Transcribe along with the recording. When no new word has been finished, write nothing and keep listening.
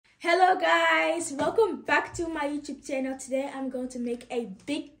Hello guys, welcome back to my YouTube channel. Today I'm going to make a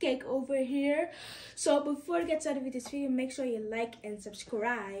big cake over here. So before we get started with this video, make sure you like and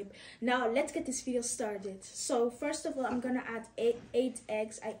subscribe. Now let's get this video started. So first of all, I'm gonna add eight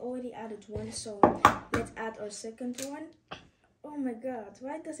eggs. I already added one, so let's add our second one. Oh my god,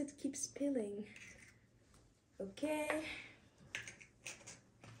 why does it keep spilling? Okay,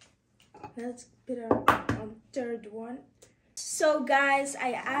 let's put our third one. So guys,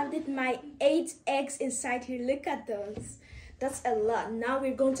 I added my 8 eggs inside here. Look at those. That's a lot. Now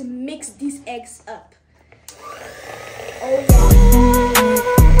we're going to mix these eggs up. Oh yeah.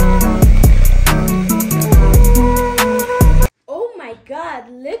 Oh my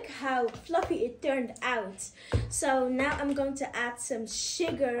god, look how fluffy it turned out. So now I'm going to add some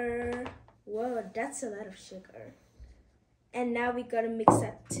sugar. Whoa, that's a lot of sugar. And now we gotta mix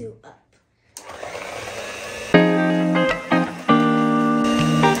that too up.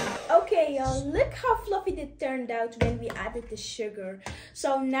 Okay, y'all, look how fluffy it turned out when we added the sugar.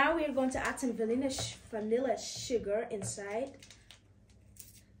 So now we're going to add some vanilla sugar inside.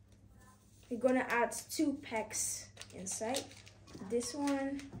 We're gonna add 2 packs inside. This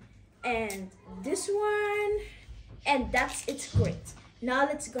one and this one, and that's it's great. Now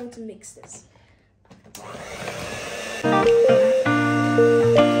let's go to mix this.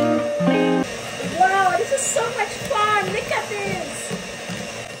 Wow, this is so much fun! Look at this!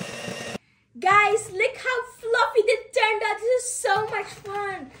 Guys, look how fluffy it turned out. This is so much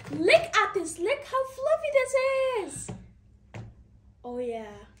fun. Look at this. Look how fluffy this is. Oh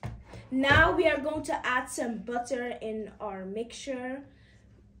yeah. Now we are going to add some butter in our mixture.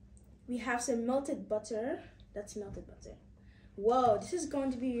 We have some melted butter. That's melted butter. Whoa, this is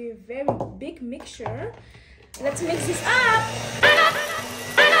going to be a very big mixture. Let's mix this up.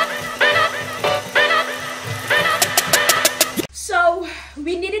 So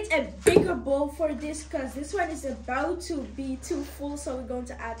we needed a bigger bowl for this because this one is about to be too full, so we're going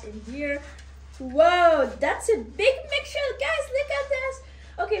to add in here. Whoa, that's a big mixture, guys. Look at this.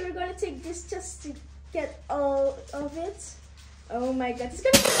 Okay, we're going to take this just to get all of it. Oh my god, it's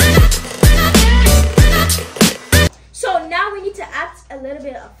gonna. So now we need to add a little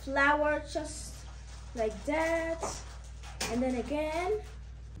bit of flour, just like that, and then again.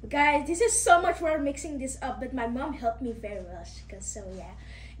 Guys, this is so much work mixing this up, but my mom helped me very well. So yeah,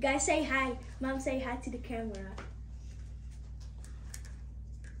 guys, say hi. Mom, say hi to the camera.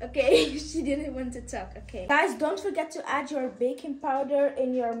 Okay, she didn't want to talk. Okay, guys, don't forget to add your baking powder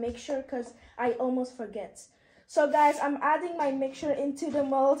in your mixture because I almost forget. So guys, I'm adding my mixture into the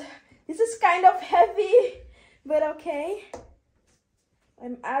mold. This is kind of heavy, but okay.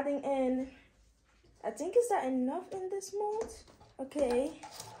 I'm adding in, I think, is that enough in this mold? Okay.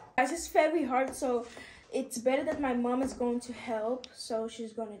 Guys, it's very hard, so it's better that my mom is going to help. So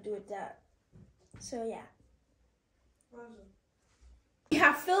she's going to do it that. So yeah. We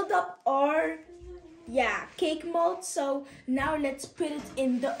have filled up our cake mold. So now let's put it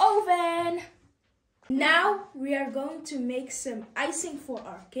in the oven. Now we are going to make some icing for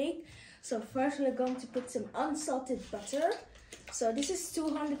our cake. So first we're going to put some unsalted butter. So this is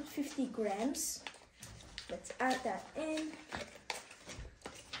 250 grams. Let's add that in.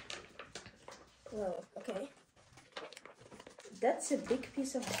 Whoa, okay. That's a big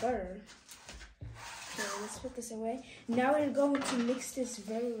piece of butter. Okay, let's put this away. Now we're going to mix this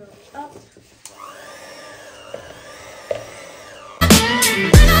very well up.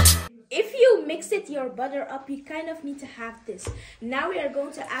 If you mix your butter up, you kind of need to have this. Now we are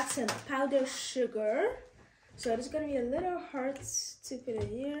going to add some powdered sugar. So it's going to be a little hard to put it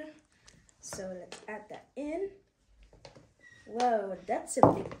here. So let's add that in. Whoa, that's a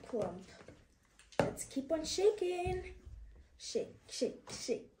big clump. Let's keep on shaking. Shake, shake,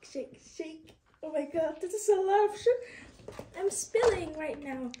 shake, shake, shake. Oh my god, this is a lot of sugar. I'm spilling right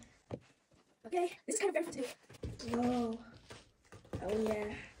now. Okay, this is kind of very too. Whoa. Oh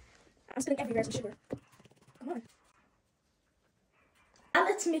yeah. I'm spilling everywhere some sugar. Come on. Now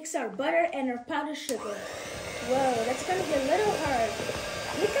let's mix our butter and our powdered sugar. Whoa, that's gonna be a little hard.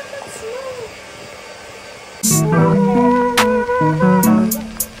 Look at that smoke.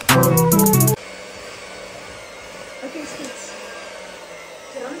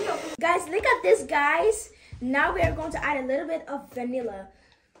 Guys, look at this, guys. Now we are going to add a little bit of vanilla.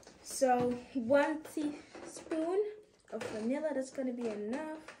 So 1 teaspoon of vanilla, that's going to be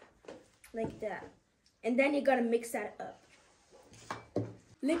enough. Like that. And then you got to mix that up.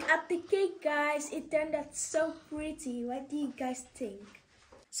 Look at the cake, guys. It turned out so pretty. What do you guys think?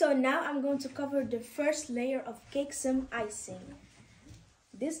 So now I'm going to cover the first layer of cake, some icing.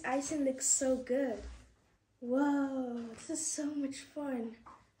 This icing looks so good. Whoa, this is so much fun.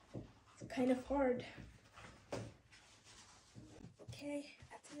 kind of hard. Okay,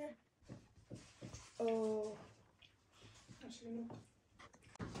 that's it. Oh.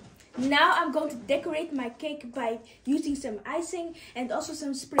 Now I'm going to decorate my cake by using some icing and also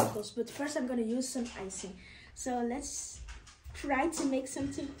some sprinkles. But first I'm going to use some icing. So let's try to make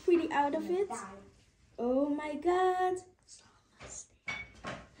something pretty out of it. Oh my god.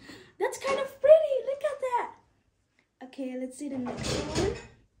 That's kind of pretty. Look at that. Okay, let's see the next one.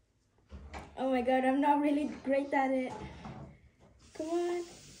 Oh my god, I'm not really great at it. Come on.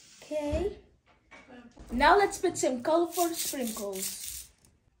 Okay. Now let's put some colorful sprinkles.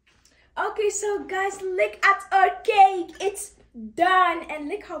 Okay, so guys, look at our cake. It's done. And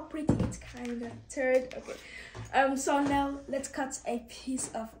look how pretty it's kind of turned. Okay. So now let's cut a piece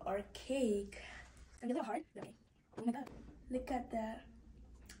of our cake. A little hard. Okay. Oh my god. Look at that.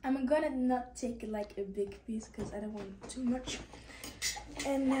 I'm gonna not take like a big piece because I don't want too much.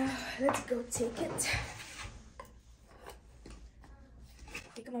 And now let's go take it.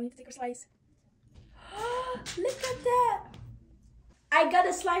 Okay, come on, we need to take our slice. Look at that. I got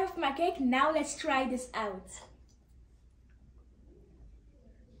a slice of my cake. Now let's try this out.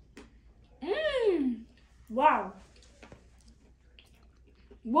 Wow.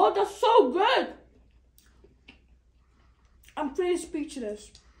 Wow, that's so good. I'm pretty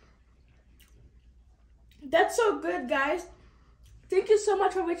speechless. That's so good, guys. Thank you so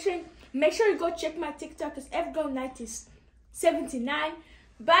much for watching. Make sure you go check my TikTok. It's FGirl9079.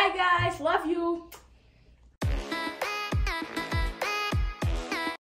 Bye, guys. Love you.